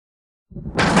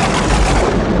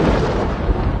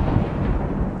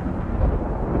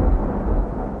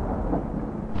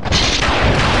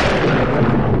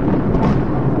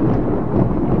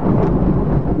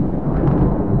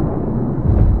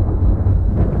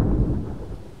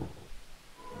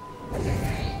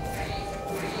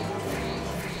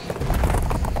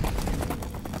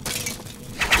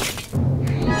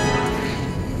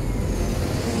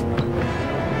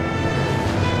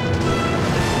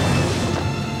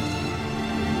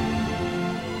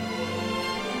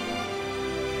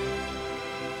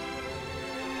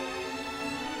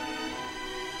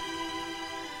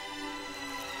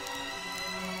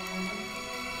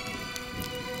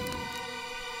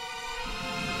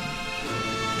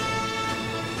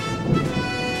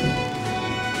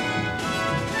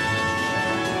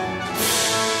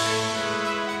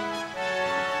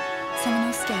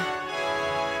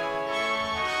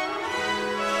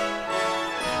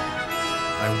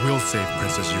will save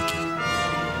Princess Yuki.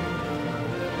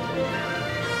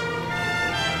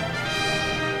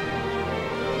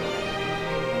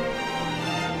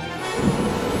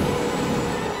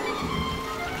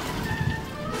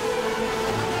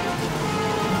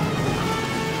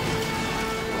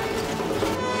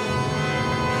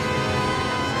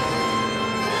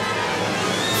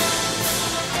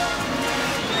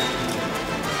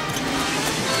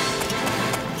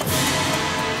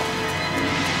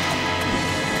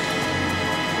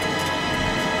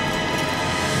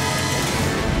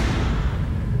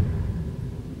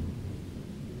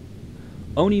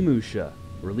 Onimusha,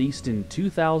 released in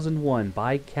 2001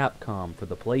 by Capcom for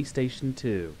the PlayStation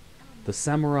 2. The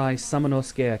samurai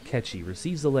Samanosuke Akechi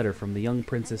receives a letter from the young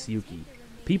Princess Yuki.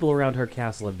 People around her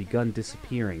castle have begun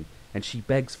disappearing, and she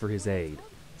begs for his aid.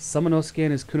 Samanosuke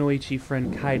and his kunoichi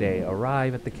friend Kaide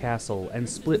arrive at the castle and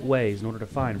split ways in order to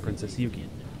find Princess Yuki.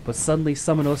 But suddenly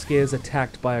Samanosuke is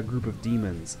attacked by a group of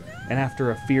demons, and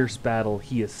after a fierce battle,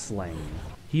 he is slain.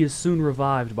 He is soon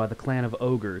revived by the clan of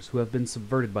ogres who have been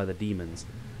subverted by the demons.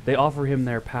 They offer him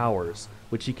their powers,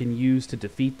 which he can use to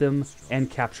defeat them and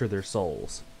capture their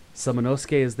souls.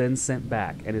 Samanosuke is then sent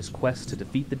back, and his quest to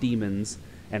defeat the demons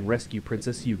and rescue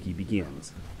Princess Yuki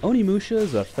begins. Onimusha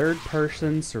is a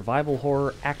third-person survival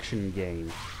horror action game,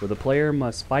 where the player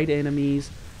must fight enemies,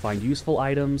 find useful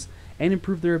items, and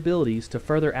improve their abilities to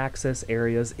further access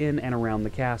areas in and around the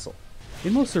castle.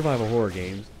 In most survival horror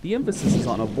games, the emphasis is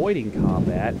on avoiding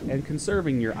combat and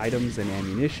conserving your items and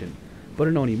ammunition, but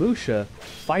in Onimusha,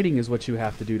 fighting is what you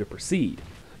have to do to proceed.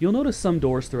 You'll notice some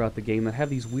doors throughout the game that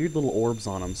have these weird little orbs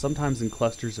on them, sometimes in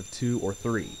clusters of 2 or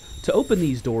 3. To open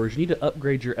these doors, you need to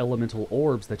upgrade your elemental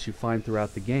orbs that you find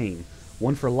throughout the game,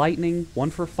 one for lightning, one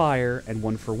for fire, and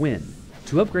one for wind.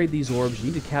 To upgrade these orbs,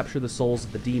 you need to capture the souls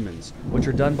of the demons, which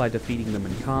are done by defeating them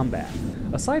in combat.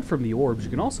 Aside from the orbs, you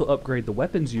can also upgrade the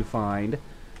weapons you find,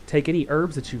 take any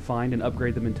herbs that you find and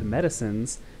upgrade them into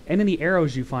medicines, and any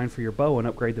arrows you find for your bow and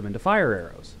upgrade them into fire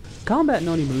arrows. Combat in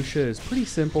Onimusha is pretty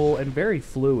simple and very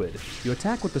fluid. You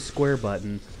attack with the square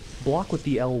button, block with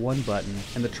the L1 button,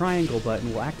 and the triangle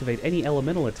button will activate any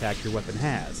elemental attack your weapon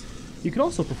has. You can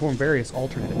also perform various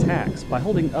alternate attacks. By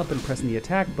holding up and pressing the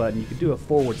attack button, you can do a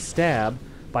forward stab.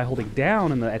 By holding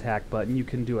down on the attack button, you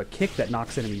can do a kick that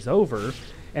knocks enemies over.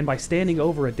 And by standing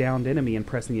over a downed enemy and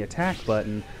pressing the attack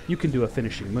button, you can do a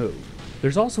finishing move.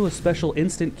 There's also a special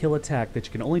instant kill attack that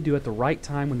you can only do at the right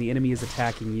time when the enemy is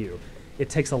attacking you. It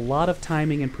takes a lot of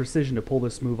timing and precision to pull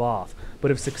this move off,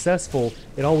 but if successful,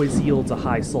 it always yields a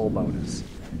high soul bonus.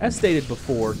 As stated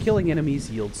before, killing enemies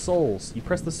yields souls. You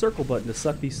press the circle button to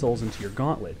suck these souls into your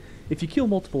gauntlet. If you kill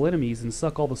multiple enemies and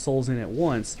suck all the souls in at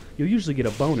once, you'll usually get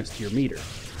a bonus to your meter.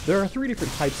 There are 3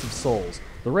 different types of souls.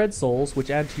 The red souls, which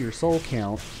add to your soul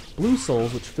count, blue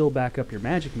souls, which fill back up your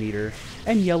magic meter,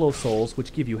 and yellow souls,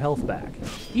 which give you health back.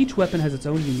 Each weapon has its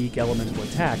own unique elemental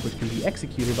attack, which can be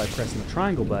executed by pressing the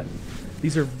triangle button.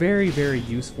 These are very, very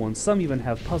useful, and some even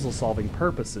have puzzle-solving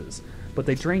purposes, but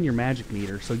they drain your magic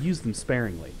meter, so use them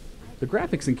sparingly. The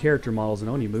graphics and character models in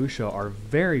Onimusha are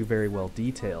very, very well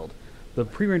detailed. The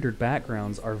pre-rendered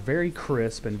backgrounds are very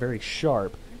crisp and very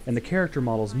sharp, and the character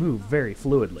models move very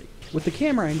fluidly. With the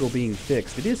camera angle being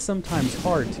fixed, it is sometimes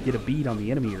hard to get a bead on the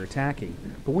enemy you're attacking,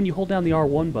 but when you hold down the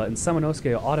R1 button,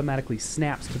 Samanosuke automatically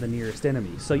snaps to the nearest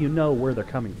enemy, so you know where they're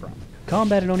coming from.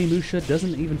 Combat in Onimusha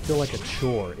doesn't even feel like a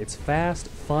chore. It's fast,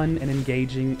 fun, and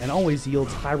engaging, and always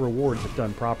yields high rewards if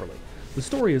done properly. The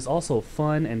story is also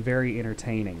fun and very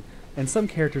entertaining, and some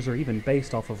characters are even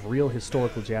based off of real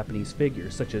historical Japanese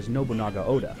figures, such as Nobunaga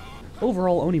Oda.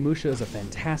 Overall, Onimusha is a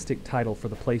fantastic title for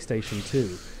the PlayStation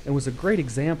 2, and was a great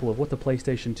example of what the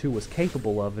PlayStation 2 was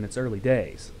capable of in its early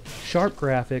days. Sharp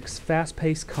graphics,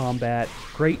 fast-paced combat,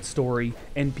 great story,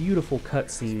 and beautiful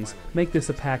cutscenes make this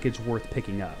a package worth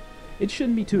picking up. It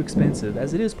shouldn't be too expensive,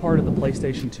 as it is part of the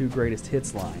PlayStation 2 Greatest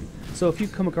Hits line, so if you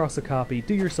come across a copy,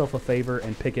 do yourself a favor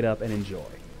and pick it up and enjoy.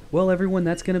 Well everyone,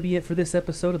 that's going to be it for this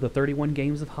episode of the 31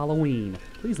 Games of Halloween.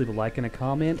 Please leave a like and a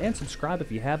comment, and subscribe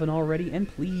if you haven't already, and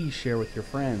please share with your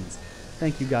friends.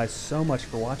 Thank you guys so much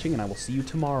for watching, and I will see you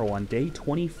tomorrow on day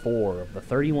 24 of the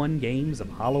 31 Games of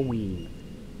Halloween.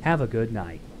 Have a good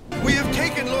night. We have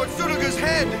taken Lord Suruga's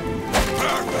head!